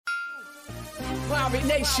Pirate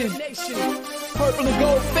Nation, purple and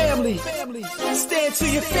gold family, stand to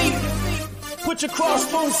your feet, put your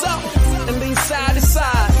crossbones up, and lean side to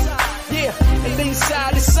side, yeah, and lean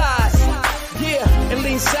side to side, yeah, and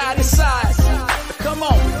lean side to side, come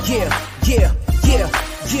on, yeah.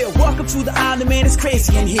 Welcome to the island, man, it's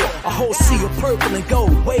crazy in here. A whole sea of purple and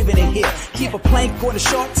gold waving in here. Keep a plank on the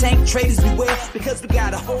shark tank, traders beware, because we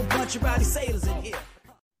got a whole bunch of rowdy sailors in here.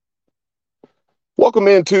 Welcome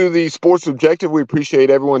into the Sports Objective. We appreciate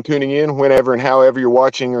everyone tuning in whenever and however you're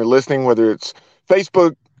watching or listening, whether it's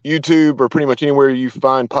Facebook, YouTube, or pretty much anywhere you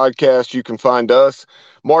find podcasts, you can find us.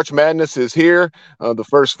 March Madness is here. The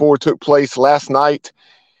first four took place last night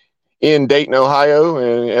in Dayton, Ohio,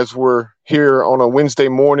 and as we're here on a Wednesday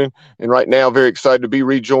morning, and right now very excited to be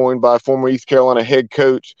rejoined by former East Carolina head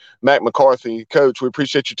coach Mack McCarthy. Coach, we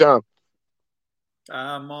appreciate your time.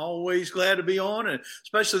 I'm always glad to be on, and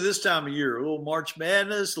especially this time of year. A little March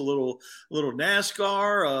Madness, a little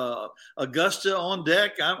NASCAR, Augusta on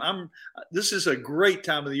deck. This is a great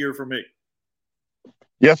time of the year for me.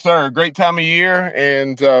 Yes, sir. Great time of year,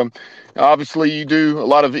 and obviously you do a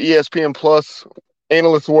lot of ESPN Plus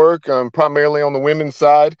analyst work, primarily on the women's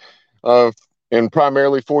side, and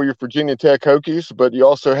primarily for your Virginia Tech Hokies. But you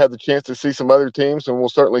also had the chance to see some other teams, and we'll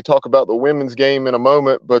certainly talk about the women's game in a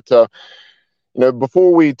moment. But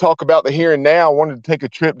before we talk about the here and now, I wanted to take a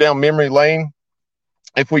trip down memory lane,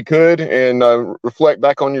 if we could, and reflect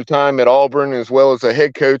back on your time at Auburn as well as a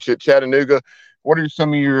head coach at Chattanooga. What are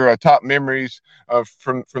some of your top memories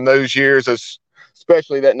from those years,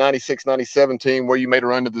 especially that 96-97 team where you made a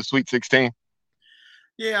run to the Sweet 16?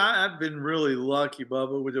 Yeah, I've been really lucky,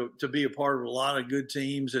 Bubba, to be a part of a lot of good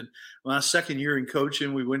teams. And my second year in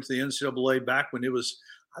coaching, we went to the NCAA back when it was,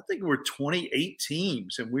 I think, we were 28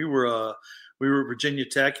 teams, and we were Virginia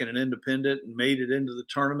Tech and an independent, and made it into the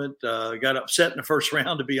tournament. Got upset in the first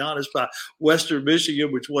round, to be honest, by Western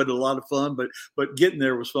Michigan, which wasn't a lot of fun, but getting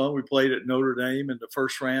there was fun. We played at Notre Dame in the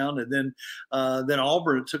first round, and then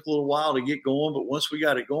Auburn. It took a little while to get going, but once we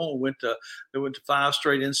got it going, we went to 5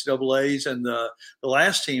 straight NCAAs, and the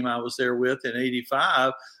last team I was there with in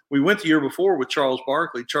 '85. We went the year before with Charles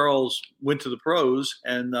Barkley. Charles went to the pros,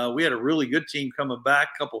 and we had a really good team coming back,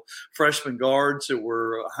 a couple freshman guards that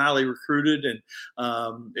were highly recruited, and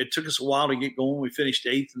it took us a while to get going. We finished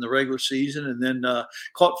 8th in the regular season, and then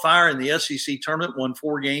caught fire in the SEC tournament, won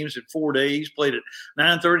 4 games in 4 days, played at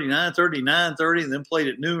 9:30, 9:30, 9:30, and then played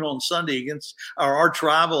at noon on Sunday against our arch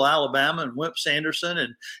rival Alabama and Wimp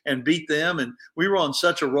Sanderson and beat them. And we were on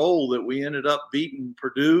such a roll that we ended up beating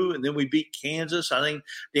Purdue, and then we beat Kansas. I think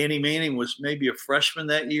Danny Manning was maybe a freshman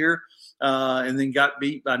that year, and then got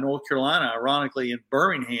beat by North Carolina, ironically, in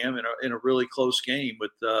Birmingham in a really close game. With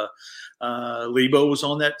Lebo was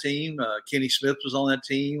on that team, Kenny Smith was on that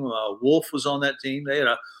team, Wolf was on that team. They had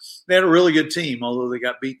a really good team, although they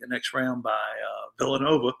got beat the next round by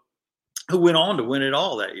Villanova, who went on to win it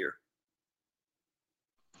all that year.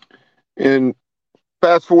 And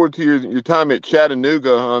fast forward to your time at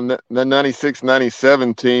Chattanooga on the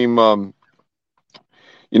 96-97 team.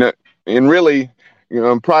 And really,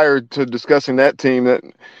 prior to discussing that team, that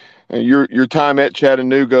your time at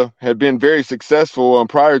Chattanooga had been very successful.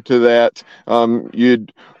 Prior to that,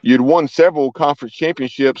 you'd won several conference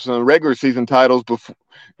championships and regular season titles before.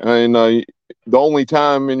 And the only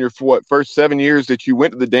time in your first 7 years that you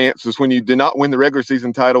went to the dance was when you did not win the regular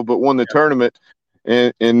season title but won the tournament,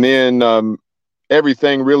 and then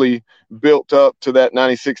everything really built up to that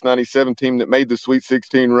 96-97 team that made the Sweet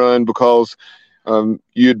 16 run, because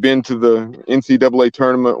you had been to the NCAA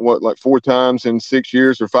tournament, 4 times in 6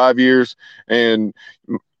 years or 5 years, and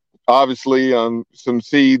obviously some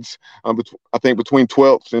seeds, I think between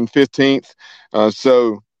 12th and 15th.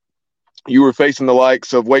 So you were facing the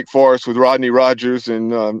likes of Wake Forest with Rodney Rogers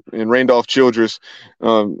and Randolph Childress,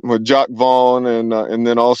 with Jock Vaughn, and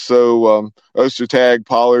then also Ostertag,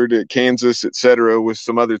 Pollard at Kansas, et cetera, with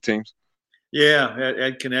some other teams. Yeah,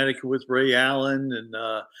 at Connecticut with Ray Allen and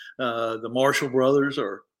the Marshall brothers,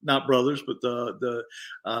 or not brothers, but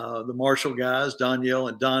the Marshall guys, Danielle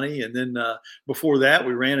and Donnie. And then before that,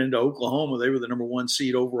 we ran into Oklahoma. They were the number 1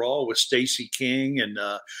 seed overall with Stacey King and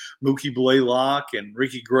Mookie Blaylock and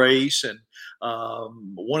Ricky Grace and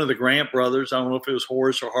one of the Grant brothers. I don't know if it was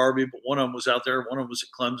Horace or Harvey, but one of them was out there. One of them was at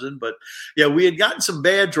Clemson. But, yeah, we had gotten some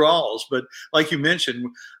bad draws. But like you mentioned,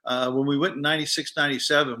 when we went in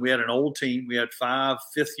 96-97, we had an old team. We had 5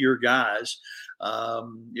 fifth-year guys,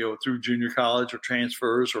 through junior college or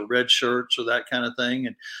transfers or red shirts or that kind of thing.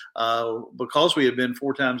 And because we had been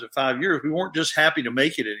 4 times in 5 years, we weren't just happy to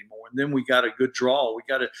make it anymore. And then we got a good draw.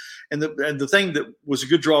 And the thing that was a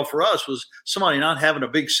good draw for us was somebody not having a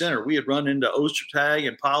big center. We had run into Ostertag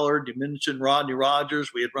and Pollard. You mentioned Rodney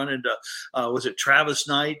Rogers. We had run into was it Travis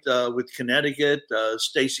Knight with Connecticut,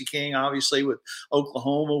 Stacey King, obviously with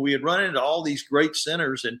Oklahoma. We had run into all these great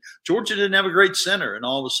centers, and Georgia didn't have a great center. And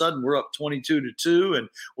all of a sudden, we're up 22-2, and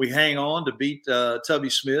we hang on to beat Tubby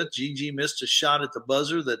Smith. Gigi missed a shot at the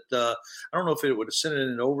buzzer that I don't know if it would have sent it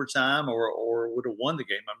in overtime or would have won the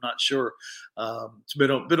game. I'm not sure. It's been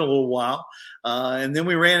a little while. And then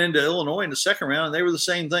we ran into Illinois in the second round, and they were the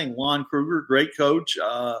same thing. Lon Kruger, great coach,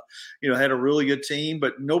 had a really good team,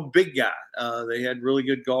 but no big guy. They had really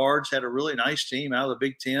good guards, had a really nice team out of the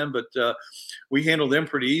Big Ten, but we handled them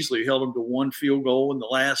pretty easily. We held them to one field goal in the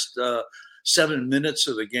last 7 minutes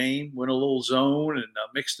of the game, went a little zone and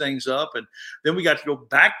mixed things up. And then we got to go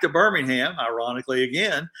back to Birmingham, ironically,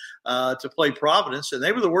 again, to play Providence. And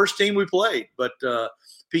they were the worst team we played. But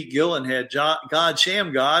Pete Gillen had God,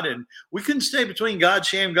 Sham God, and we couldn't stay between God,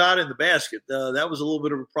 Sham God, and the basket. That was a little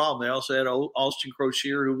bit of a problem. They also had Austin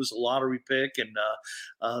Crozier, who was a lottery pick,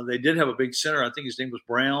 and they did have a big center. I think his name was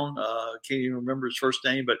Brown. Can't even remember his first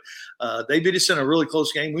name, but they beat us in a really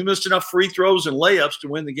close game. We missed enough free throws and layups to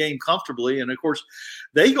win the game comfortably. And, of course,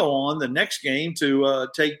 they go on the next game to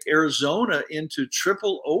take Arizona into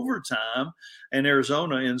triple overtime, and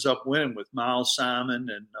Arizona ends up winning with Miles Simon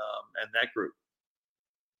and that group.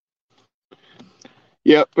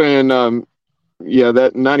 Yep, and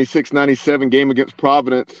that 96-97 game against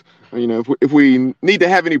Providence, if we need to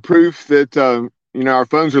have any proof that, our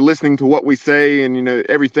phones are listening to what we say and,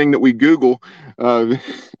 everything that we Google,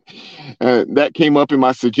 that came up in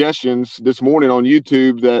my suggestions this morning on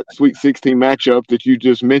YouTube, that Sweet 16 matchup that you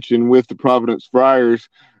just mentioned with the Providence Friars.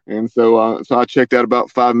 And so I checked out about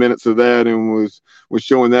 5 minutes of that and was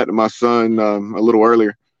showing that to my son a little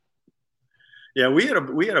earlier. Yeah, we had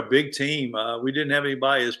a big team. We didn't have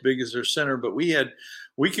anybody as big as their center, but we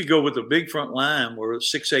could go with a big front line. We're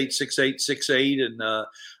 6'8", 6'8", 6'8", and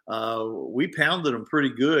we pounded them pretty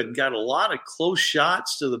good and got a lot of close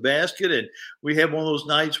shots to the basket. And we had one of those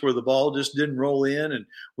nights where the ball just didn't roll in, and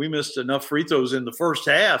we missed enough free throws in the first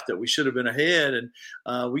half that we should have been ahead.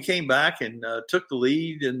 And we came back and took the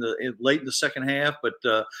lead late in the second half, but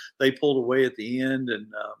they pulled away at the end. And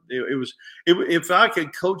if I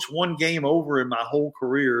could coach one game over in my whole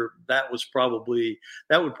career, that would probably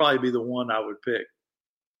be the one I would pick.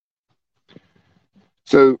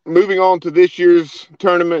 So moving on to this year's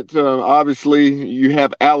tournament, obviously you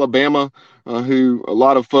have Alabama, who a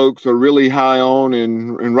lot of folks are really high on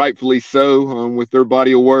and rightfully so with their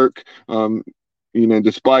body of work.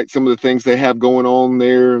 Despite some of the things they have going on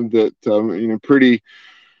there that, pretty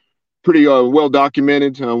well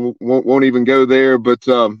documented. Won't even go there. But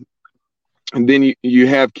and then you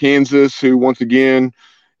have Kansas, who once again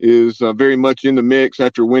is very much in the mix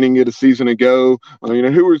after winning it a season ago.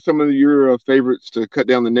 Who are some of your favorites to cut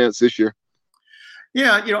down the nets this year?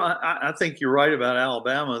 Yeah, I think you're right about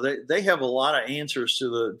Alabama. They have a lot of answers to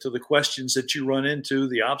the questions that you run into,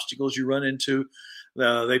 the obstacles you run into.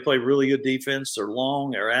 They play really good defense. They're long,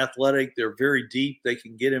 they're athletic, they're very deep. They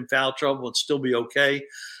can get in foul trouble and still be okay.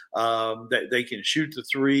 They can shoot the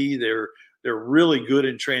three. They're really good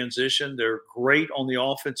in transition. They're great on the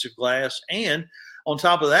offensive glass, and on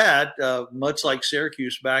top of that, much like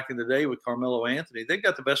Syracuse back in the day with Carmelo Anthony, they've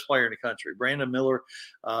got the best player in the country. Brandon Miller,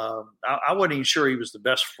 I wasn't even sure he was the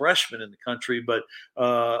best freshman in the country, but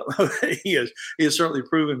he has certainly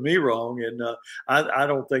proven me wrong. And I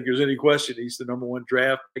don't think there's any question he's the number one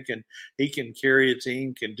draft pick, and he can carry a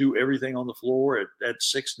team, can do everything on the floor at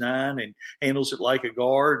 6'9", and handles it like a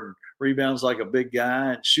guard and rebounds like a big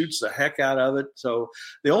guy and shoots the heck out of it. So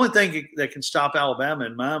the only thing that can stop Alabama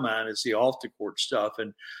in my mind is the off-the-court stuff,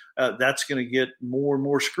 and that's going to get more and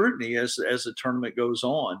more scrutiny as the tournament goes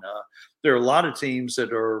on. There are a lot of teams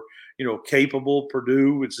that are, capable.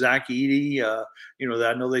 Purdue with Zach Edey,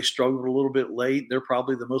 I know they struggled a little bit late. They're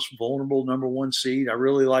probably the most vulnerable number one seed. I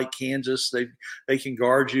really like Kansas. They can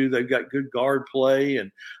guard you. They've got good guard play,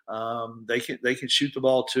 and they can shoot the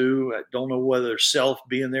ball too. I don't know whether Self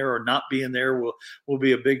being there or not being there will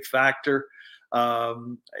be a big factor.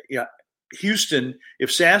 Houston, if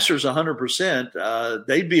Sasser's 100%,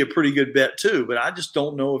 they'd be a pretty good bet too. But I just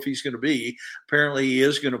don't know if he's going to be. Apparently, he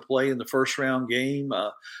is going to play in the first round game.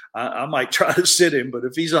 I might try to sit him, but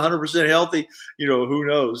if he's 100% healthy, who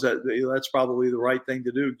knows? That's probably the right thing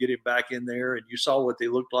to do. Get him back in there. And you saw what they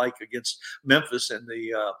looked like against Memphis in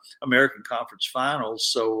the American Conference Finals.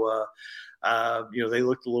 So they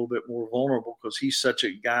looked a little bit more vulnerable because he's such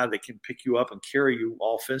a guy that can pick you up and carry you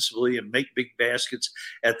offensively and make big baskets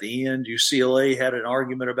at the end. UCLA had an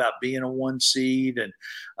argument about being a 1 seed, and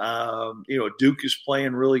Duke is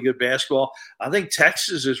playing really good basketball. I think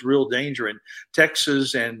Texas is real danger, and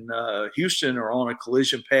Texas and Houston are on a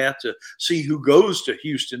collision path to see who goes to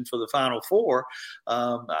Houston for the Final Four.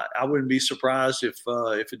 I wouldn't be surprised if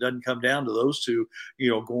it doesn't come down to those two,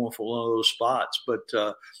 going for one of those spots. But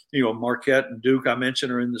Marquette and Duke, I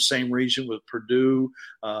mentioned, are in the same region with Purdue,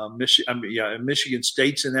 Michigan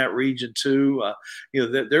State's in that region too.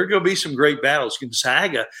 There are going to be some great battles.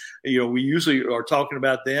 Gonzaga, we usually are talking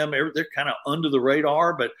about them. They're kind of under the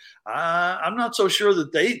radar, but I'm not so sure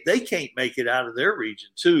that they can't make it out of their region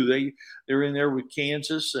too. They're in there with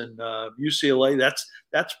Kansas and UCLA.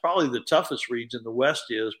 That's probably the toughest region the West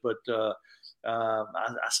is, but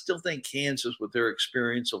I still think Kansas, with their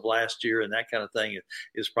experience of last year and that kind of thing,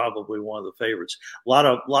 is probably one of the favorites. A lot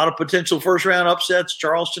of potential first round upsets.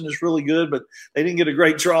 Charleston is really good, but they didn't get a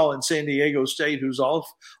great draw in San Diego State, who's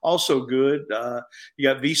also good. You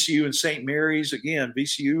got VCU and St. Mary's. Again,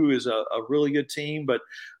 VCU is a really good team, but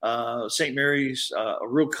St. Mary's, a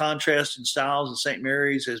real contrast in styles, and St.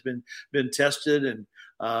 Mary's has been tested, and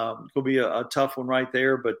it'll be a tough one right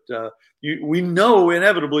there. But we know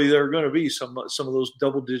inevitably there are going to be some of those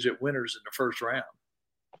double-digit winners in the first round.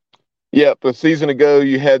 Yep, a season ago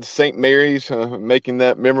you had St. Mary's making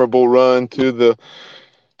that memorable run to the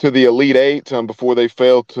Elite Eight before they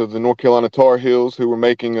fell to the North Carolina Tar Heels, who were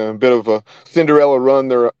making a bit of a Cinderella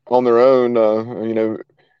run on their own,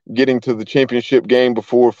 getting to the championship game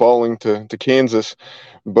before falling to Kansas.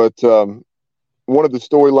 But one of the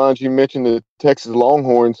storylines you mentioned, the Texas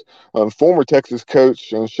Longhorns, former Texas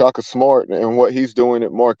coach Shaka Smart, and what he's doing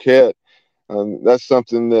at Marquette. That's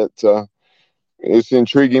something that is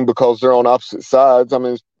intriguing because they're on opposite sides. I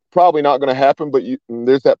mean, it's probably not going to happen, but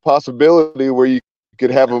there's that possibility where you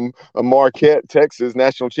could have a Marquette Texas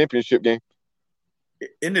national championship game.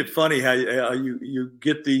 Isn't it funny how you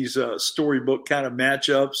get these storybook kind of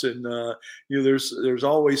matchups, and there's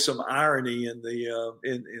always some irony in the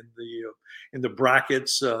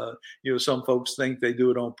brackets. Some folks think they do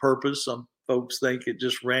it on purpose. Some folks think it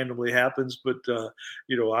just randomly happens, but I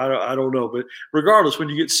don't know. But regardless, when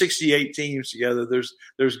you get 68 teams together,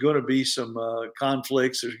 there's going to be some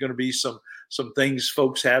conflicts. There's going to be some things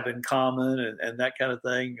folks have in common and that kind of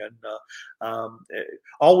thing. And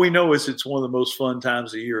all we know is it's one of the most fun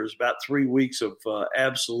times of the year. It's about 3 weeks of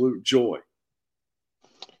absolute joy.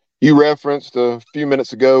 You referenced a few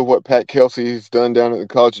minutes ago what Pat Kelsey's done down at the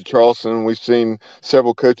College of Charleston. We've seen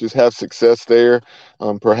several coaches have success there.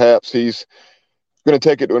 Perhaps he's going to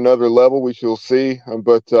take it to another level. We shall see.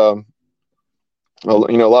 But a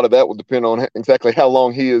lot of that will depend on exactly how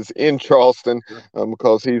long he is in Charleston,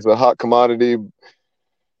 because he's a hot commodity.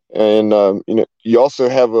 And you also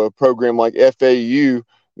have a program like FAU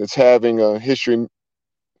that's having a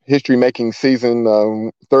history-making season,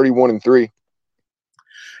 31-3.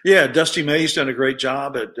 Yeah, Dusty May's done a great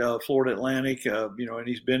job at Florida Atlantic, and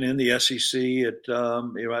he's been in the SEC at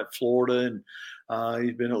Florida, and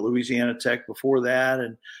he's been at Louisiana Tech before that,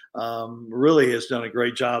 and really has done a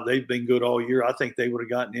great job. They've been good all year. I think they would have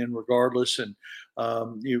gotten in regardless. And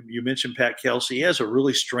you mentioned Pat Kelsey. He has a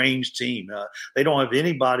really strange team. They don't have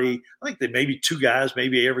anybody. I think they maybe 2 guys,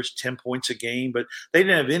 maybe average 10 points a game, but they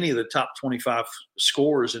didn't have any of the top 25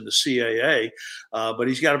 scorers in the CAA. But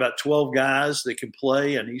he's got about 12 guys that can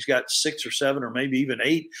play, and he's got 6 or 7 or maybe even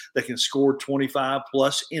 8 that can score 25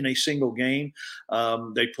 plus in a single game.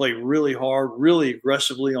 They play really hard, really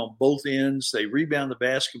aggressively on both ends. They rebound the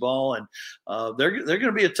basketball, and they're going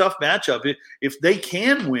to be a tough matchup. If they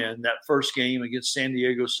can win that first game against San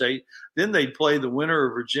Diego State, then they'd play the winner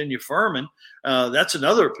of Virginia Furman. That's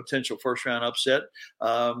another potential first-round upset,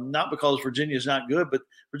 not because Virginia is not good, but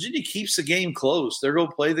Virginia keeps the game close. They're going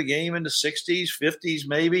to play the game in the 60s, 50s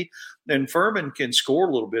maybe, and Furman can score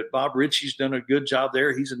a little bit. Bob Ritchie's done a good job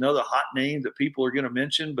there. He's another hot name that people are going to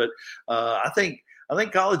mention, but I think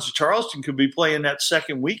College of Charleston could be playing that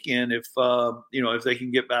second weekend if they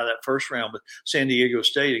can get by that first round with San Diego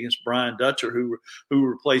State against Brian Dutcher, who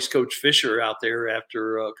replaced Coach Fisher out there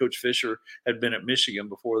after Coach Fisher had been at Michigan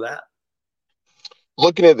before that.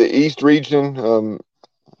 Looking at the East region,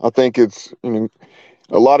 I think it's a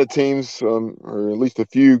lot of teams, or at least a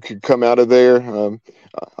few, could come out of there.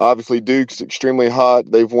 Obviously, Duke's extremely hot.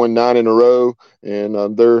 They've won 9 in a row,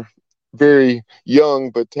 and they're very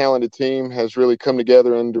young but talented team, has really come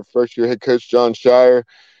together under first-year head coach John Shire.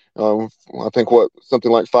 I think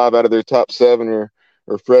something like 5 out of their top 7 are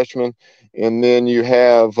freshmen. And then you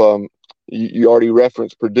have You already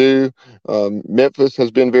referenced Purdue. Memphis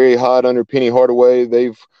has been very hot under Penny Hardaway.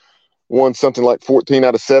 They've won something like 14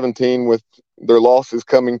 out of 17 with their losses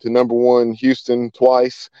coming to number one Houston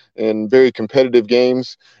twice in very competitive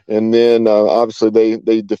games. And then obviously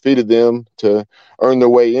they defeated them to earn their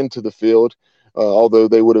way into the field, although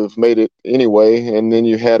they would have made it anyway. And then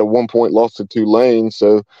you had a 1-point loss to Tulane.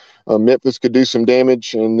 So Memphis could do some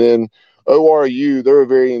damage. And then ORU, they're a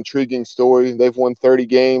very intriguing story. They've won 30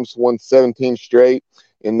 games, won 17 straight,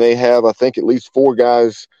 and they have, I think, at least 4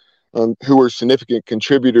 guys who were significant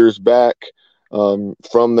contributors back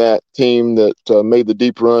from that team that made the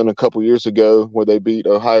deep run a couple years ago where they beat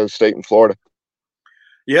Ohio State and Florida.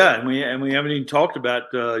 Yeah, and we haven't even talked about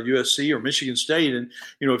USC or Michigan State. And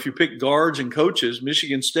if you pick guards and coaches,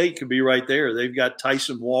 Michigan State could be right there. They've got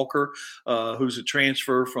Tyson Walker, who's a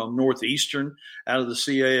transfer from Northeastern out of the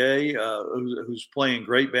CAA, who's playing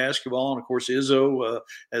great basketball. And of course, Izzo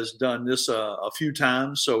has done this a few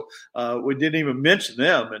times. So we didn't even mention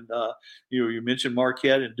them. And you mentioned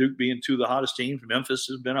Marquette and Duke being two of the hottest teams. Memphis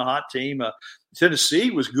has been a hot team.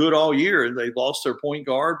 Tennessee was good all year, and they lost their point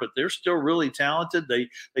guard, but they're still really talented.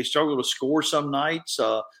 They struggle to score some nights.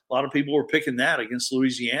 A lot of people were picking that against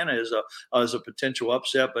Louisiana as a potential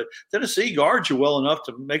upset, but Tennessee guards you well enough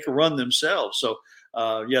to make a run themselves. So,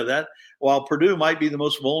 that while Purdue might be the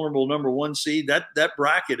most vulnerable number one seed, that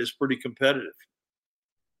bracket is pretty competitive.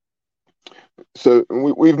 So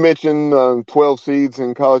we've mentioned 12 seeds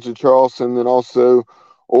in College of Charleston, and also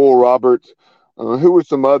Oral Roberts. Who are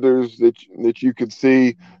some others that you could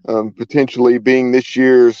see potentially being this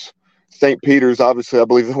year's St. Peter's? Obviously, I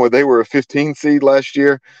believe they were a 15 seed last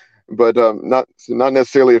year, but not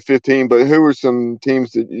necessarily a 15. But who are some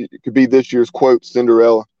teams that could be this year's, quote,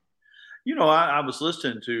 Cinderella? I was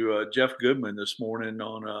listening to Jeff Goodman this morning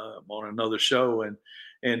on another show,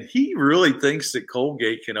 and he really thinks that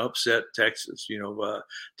Colgate can upset Texas.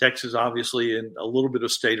 Texas obviously in a little bit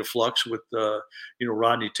of state of flux with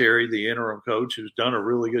Rodney Terry, the interim coach, who's done a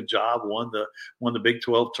really good job, won the Big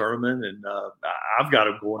 12 tournament, and I've got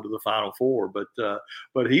him going to the Final Four.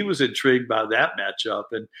 But he was intrigued by that matchup,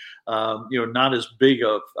 and not as big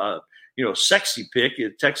of sexy pick.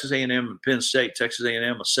 Texas A&M and Penn State. Texas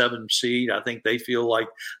A&M a 7 seed. I think they feel like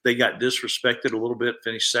they got disrespected a little bit.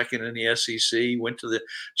 Finished second in the SEC. Went to the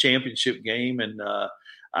championship game, and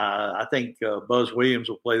I think Buzz Williams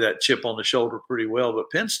will play that chip on the shoulder pretty well.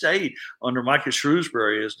 But Penn State under Micah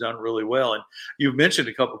Shrewsbury has done really well. And you've mentioned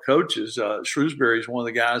a couple coaches. Shrewsbury is one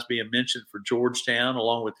of the guys being mentioned for Georgetown,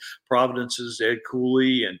 along with Providence's Ed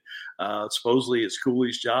Cooley, and supposedly it's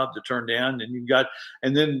Cooley's job to turn down. And you've got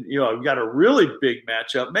a really big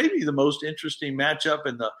matchup, maybe the most interesting matchup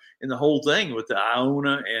in the whole thing, with the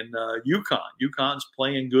Iona and UConn. UConn's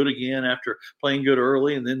playing good again after playing good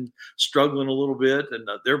early and then struggling a little bit, and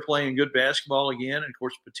they're playing good basketball again. And of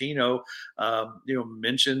course, Pitino,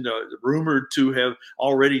 mentioned, rumored to have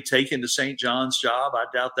already taken the St. John's job. I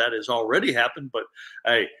doubt that has already happened, but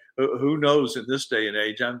hey, who knows in this day and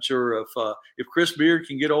age? I'm sure if Chris Beard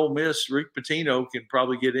can get Ole Miss, Rick Pitino can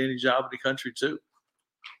probably get any job in the country too.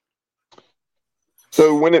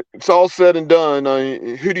 So when it's all said and done,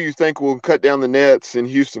 who do you think will cut down the nets in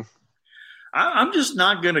Houston? I'm just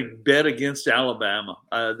not going to bet against Alabama.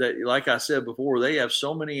 Like I said before, they have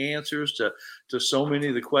so many answers to so many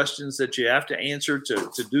of the questions that you have to answer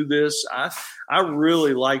to do this. I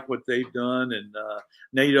really like what they've done, and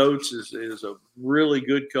Nate Oates is a really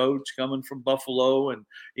good coach coming from Buffalo, and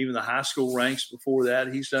even the high school ranks before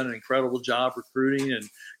that. He's done an incredible job recruiting and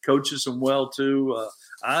coaches them well too.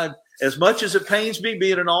 As much as it pains me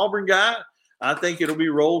being an Auburn guy, I think it'll be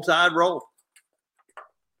Roll Tide Roll.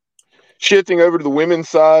 Shifting over to the women's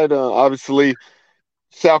side, obviously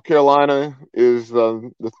South Carolina is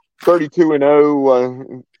the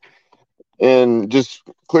 32-0 and just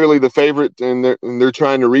clearly the favorite, and they're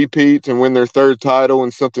trying to repeat and win their third title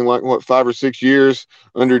in something like 5 or 6 years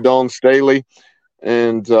under Dawn Staley,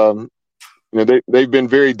 and they've been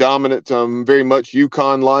very dominant, very much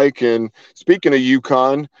UConn-like. And speaking of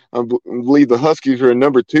UConn, I believe the Huskies are a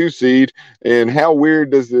number 2 seed, and how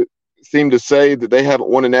weird does it seem to say that they haven't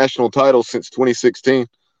won a national title since 2016?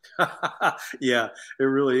 Yeah, it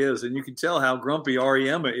really is, and you can tell how grumpy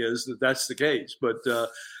Ariema is that's the case. But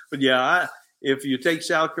yeah, if you take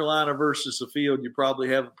South Carolina versus the field, you probably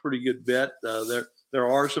have a pretty good bet. There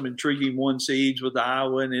are some intriguing 1 seeds with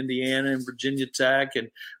Iowa and Indiana and Virginia Tech, and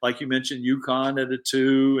like you mentioned, UConn at a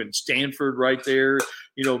 2, and Stanford right there,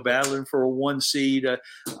 battling for a 1 seed.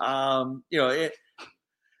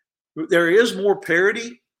 There is more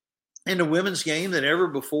parity in the women's game than ever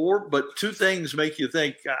before. But two things make you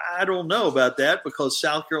think, I don't know about that, because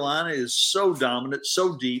South Carolina is so dominant,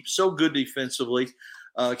 so deep, so good defensively.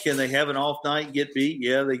 Can they have an off night and get beat?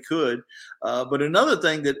 Yeah, they could. But another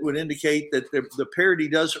thing that would indicate that the parity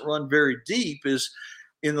doesn't run very deep is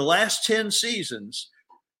in the last 10 seasons,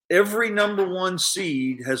 every number one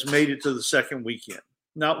seed has made it to the second weekend.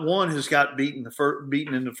 Not one has got beaten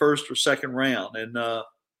in the first or second round. And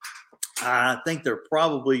I think they're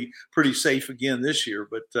probably pretty safe again this year.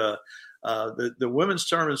 But the women's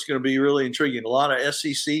tournament is going to be really intriguing. A lot of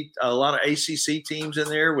SEC, a lot of ACC teams in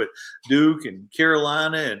there with Duke and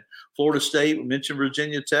Carolina and Florida State. We mentioned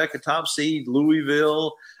Virginia Tech, a top seed,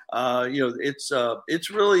 Louisville. It's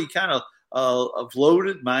really kind of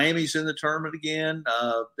loaded. Miami's in the tournament again.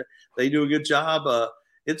 They do a good job.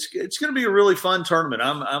 It's going to be a really fun tournament.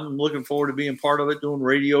 I'm looking forward to being part of it, doing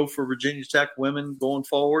radio for Virginia Tech women going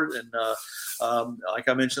forward. And like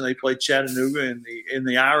I mentioned, they played Chattanooga in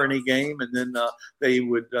the irony game, and then they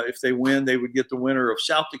would, if they win, they would get the winner of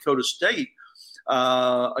South Dakota State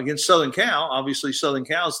against Southern Cal. Obviously, Southern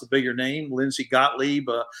Cal is the bigger name. Lindsey Gottlieb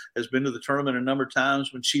has been to the tournament a number of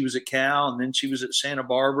times when she was at Cal, and then she was at Santa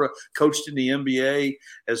Barbara, coached in the NBA,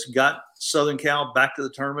 has got Southern Cal back to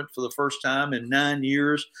the tournament for the first time in 9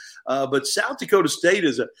 years. But South Dakota State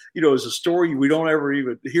is a story we don't ever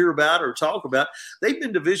even hear about or talk about. They've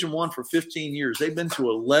been Division I for 15 years. They've been to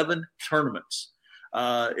 11 tournaments.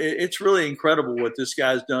 It's really incredible what this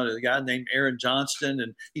guy's done. A guy named Aaron Johnston,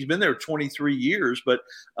 and he's been there 23 years, but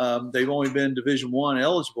they've only been Division I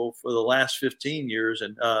eligible for the last 15 years.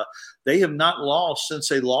 And they have not lost since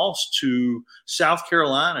they lost to South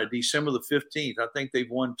Carolina December the 15th. I think they've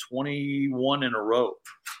won 21 in a row.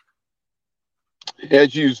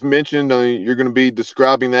 As you mentioned, you're going to be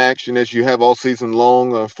describing the action as you have all season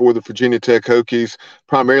long for the Virginia Tech Hokies,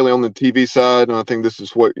 primarily on the TV side. And I think this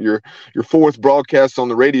is what your fourth broadcast on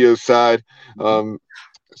the radio side.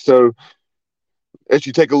 So as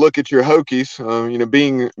you take a look at your Hokies,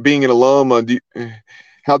 being an alum,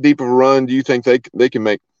 how deep of a run do you think they can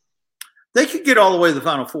make? They could get all the way to the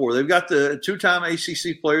Final Four. They've got the two-time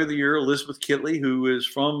ACC Player of the Year, Elizabeth Kitley, who is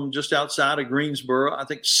from just outside of Greensboro. I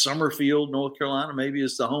think Summerfield, North Carolina, maybe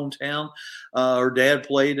is the hometown. Her dad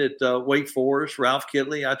played at Wake Forest, Ralph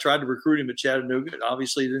Kitley. I tried to recruit him at Chattanooga.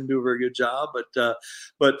 Obviously, he didn't do a very good job.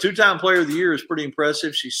 But two-time Player of the Year is pretty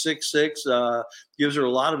impressive. She's 6'6", gives her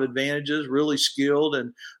a lot of advantages, really skilled.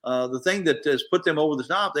 And the thing that has put them over the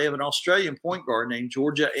top, they have an Australian point guard named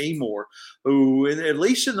Georgia Amor, who, at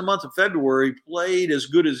least in the month of February, played as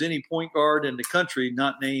good as any point guard in the country,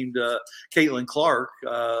 not named Caitlin Clark.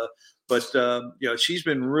 But she's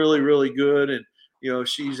been really, really good. And,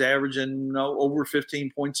 she's averaging over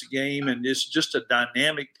 15 points a game, and is just a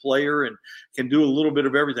dynamic player and can do a little bit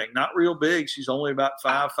of everything. Not real big. She's only about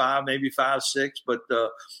 5'5", maybe 5'6", but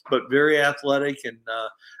very athletic. And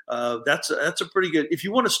that's a pretty good. If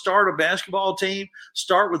you want to start a basketball team,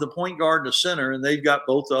 start with a point guard and a center, and they've got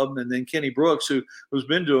both of them. And then Kenny Brooks, who's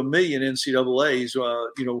been to a million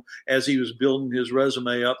NCAAs, as he was building his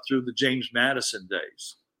resume up through the James Madison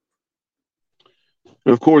days.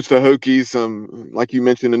 And of course, the Hokies, like you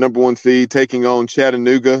mentioned, the number one seed taking on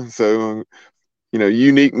Chattanooga. So,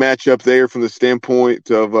 unique matchup there from the standpoint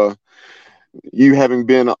of you having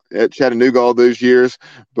been at Chattanooga all those years.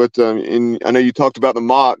 But I know you talked about the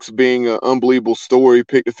Mocs being an unbelievable story,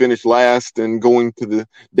 picked to finish last and going to the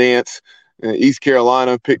dance. East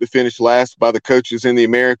Carolina picked to finish last by the coaches in the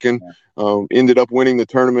American, ended up winning the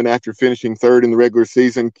tournament after finishing third in the regular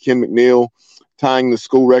season. Kim McNeil tying the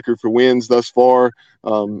school record for wins thus far,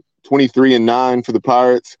 23-9 for the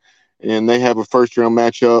Pirates, and they have a first-round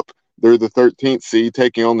matchup. They're the 13th seed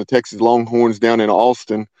taking on the Texas Longhorns down in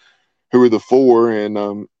Austin, who are the 4,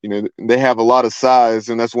 and they have a lot of size,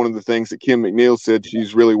 and that's one of the things that Kim McNeil said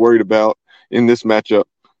she's really worried about in this matchup.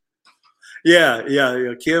 Yeah.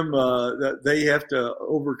 Kim, they have to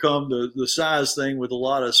overcome the size thing with a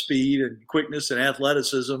lot of speed and quickness and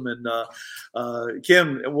athleticism. And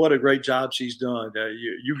Kim, what a great job she's done.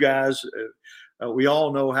 You guys, we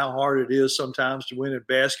all know how hard it is sometimes to win in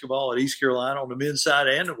basketball at East Carolina on the men's side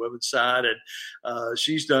and the women's side. And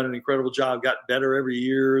she's done an incredible job, got better every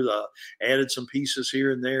year, added some pieces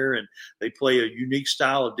here and there. And they play a unique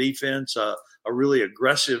style of defense, a really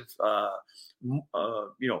aggressive,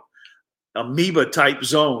 amoeba type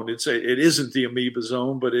zone. It isn't the amoeba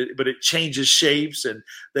zone, but it changes shapes, and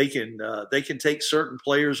they can take certain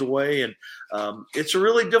players away. And it's a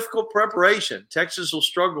really difficult preparation. Texas will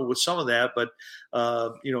struggle with some of that, but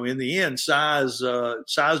in the end, size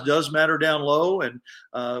does matter down low, and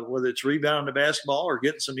whether it's rebounding the basketball or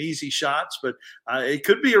getting some easy shots. But it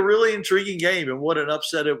could be a really intriguing game, and what an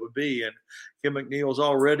upset it would be. And Kim McNeil's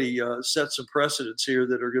already set some precedents here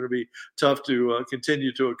that are going to be tough to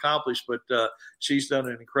continue to accomplish. But she's done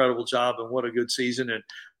an incredible job, and what a good season. And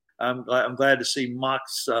I'm glad to see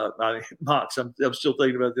Mox. I'm still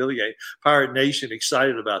thinking about the other game. Pirate Nation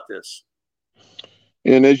excited about this.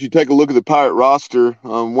 And as you take a look at the Pirate roster,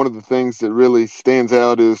 one of the things that really stands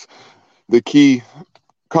out is the key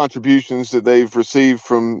contributions that they've received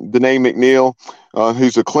from Danae McNeil,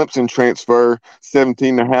 who's a Clemson transfer,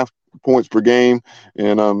 17.5 points per game,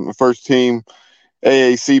 and a first-team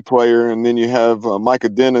AAC player. And then you have Micah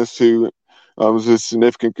Dennis, who was a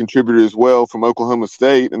significant contributor as well from Oklahoma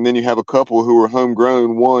State. And then you have a couple who were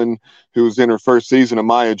homegrown, one who was in her first season,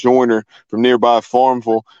 Amaya Joyner from nearby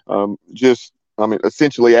Farmville,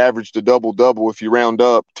 essentially averaged a double-double if you round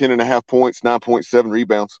up, 10.5 points, 9.7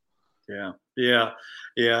 rebounds.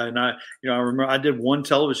 Yeah, and I remember I did one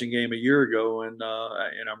television game a year ago, and I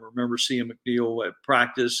remember seeing McNeil at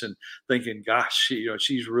practice and thinking, gosh,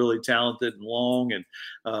 she's really talented and long, and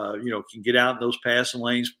can get out in those passing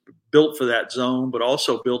lanes, built for that zone, but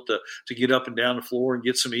also built to get up and down the floor and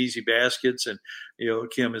get some easy baskets. And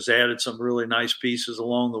Kim has added some really nice pieces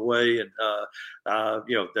along the way, and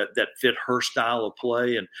that fit her style of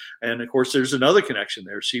play. And of course, there's another connection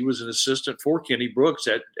there. She was an assistant for Kenny Brooks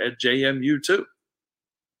at JMU too.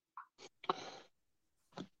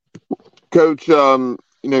 Coach, kind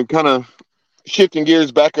of shifting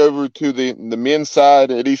gears back over to the men's side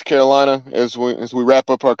at East Carolina as we wrap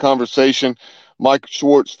up our conversation. Mike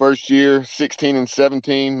Schwartz, first year,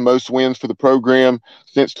 16-17, most wins for the program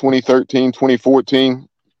since 2013, 2014.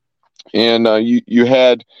 And you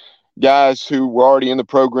had guys who were already in the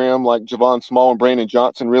program like Javon Small and Brandon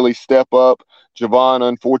Johnson really step up. Javon,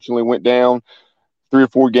 unfortunately, went down 3 or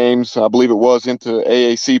 4 games, I believe it was, into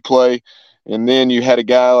AAC play. And then you had a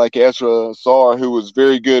guy like Ezra Sarr, who was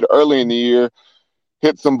very good early in the year,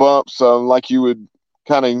 hit some bumps like you would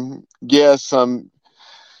kind of guess, early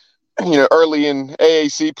in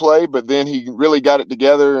AAC play, but then he really got it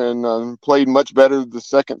together and played much better the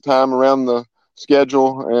second time around the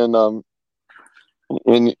schedule.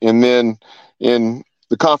 And then in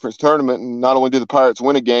the conference tournament, not only did the Pirates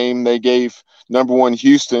win a game, they gave number 1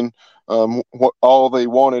 Houston what all they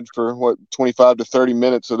wanted for 25 to 30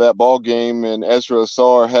 minutes of that ball game, and Ezra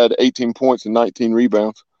Sarr had 18 points and 19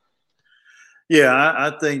 rebounds. Yeah,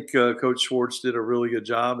 I think Coach Schwartz did a really good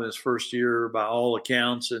job in his first year by all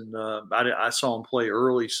accounts, and I saw him play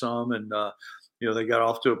early some, and they got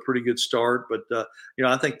off to a pretty good start. But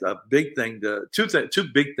I think the big thing, two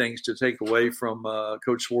big things to take away from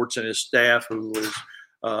Coach Schwartz and his staff, who was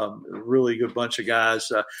a really good bunch of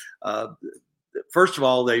guys. First of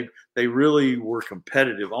all, they really were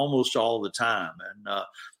competitive almost all the time, and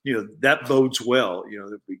that bodes well.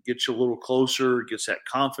 It gets you a little closer, gets that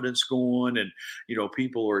confidence going, and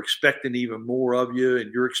people are expecting even more of you,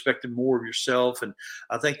 and you're expecting more of yourself. And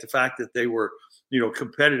I think the fact that they were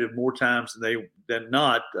competitive more times than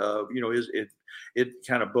not, it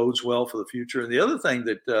kind of bodes well for the future. And the other thing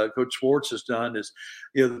that Coach Schwartz has done is,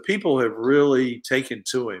 the people have really taken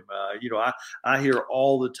to him. I hear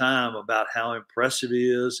all the time about how impressive he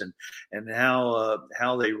is, and how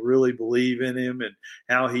they really believe in him, and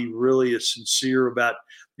how he really is sincere about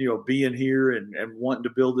being here and wanting to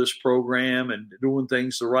build this program and doing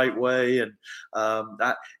things the right way. And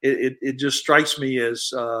it just strikes me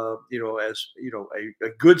as a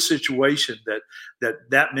good situation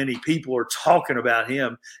that many people are talking about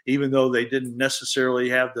him, even though they didn't necessarily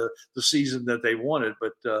have the season that they wanted.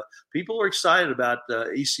 But people are excited about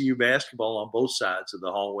ECU basketball on both sides of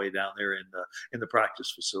the hallway down there in the practice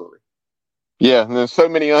facility. Yeah, and there's so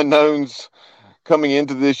many unknowns coming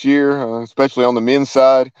into this year, especially on the men's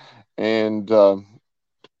side. And,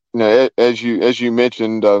 as you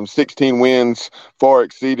mentioned, 16 wins far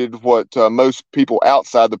exceeded what most people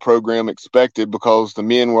outside the program expected, because the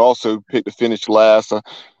men were also picked to finish last.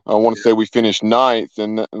 I want to say we finished 9th,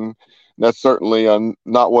 and that's certainly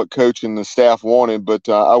not what coach and the staff wanted, but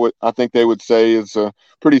I think they would say it's a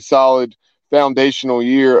pretty solid foundational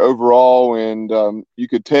year overall, and you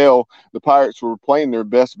could tell the Pirates were playing their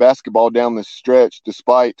best basketball down the stretch,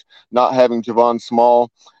 despite not having Javon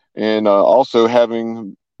Small and also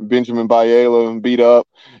having Benjamin Biela beat up,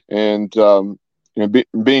 and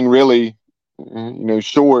being really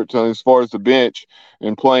short as far as the bench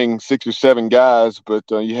and playing 6 or 7 guys. But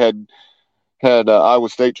you had had Iowa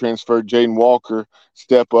State transfer Jaden Walker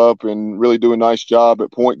step up and really do a nice job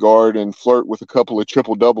at point guard and flirt with a couple of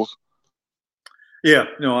triple doubles. Yeah,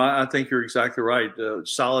 no, I think you're exactly right.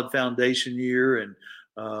 Solid foundation year and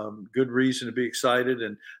good reason to be excited.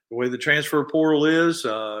 And the way the transfer portal is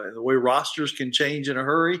and the way rosters can change in a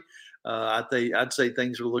hurry, I'd say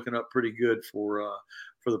things are looking up pretty good for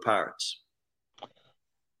the Pirates.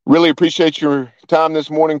 Really appreciate your time this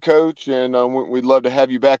morning, Coach, and we'd love to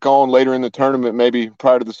have you back on later in the tournament, maybe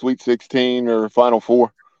prior to the Sweet 16 or Final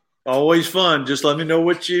Four. Always fun. Just let me know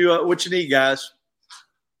what you need, guys.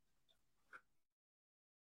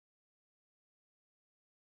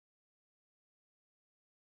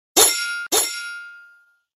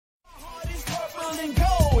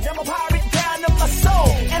 I'm a pirate down of my soul,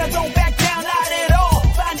 and I don't back down, not at all.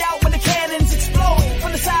 Find out when the cannons explode,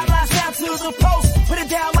 from the sidelines down to the post. Put it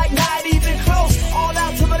down like not even close, all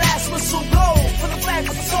out to the last whistle blow. For the flag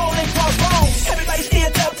with the soul and crossbones. Everybody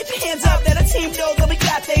stand up, get your hands up, let a team know that we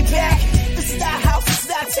got they back. This is our house, this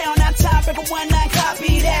is our town, our time, everyone not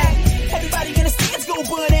copy that. Everybody in the stands go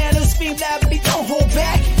bananas, scream loud, but they don't hold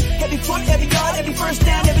back. Every foot, every yard, every first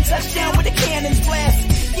down, every touchdown with the cannons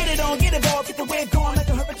blast. Get it on, get it all, get the wave going like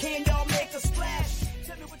a hurricane.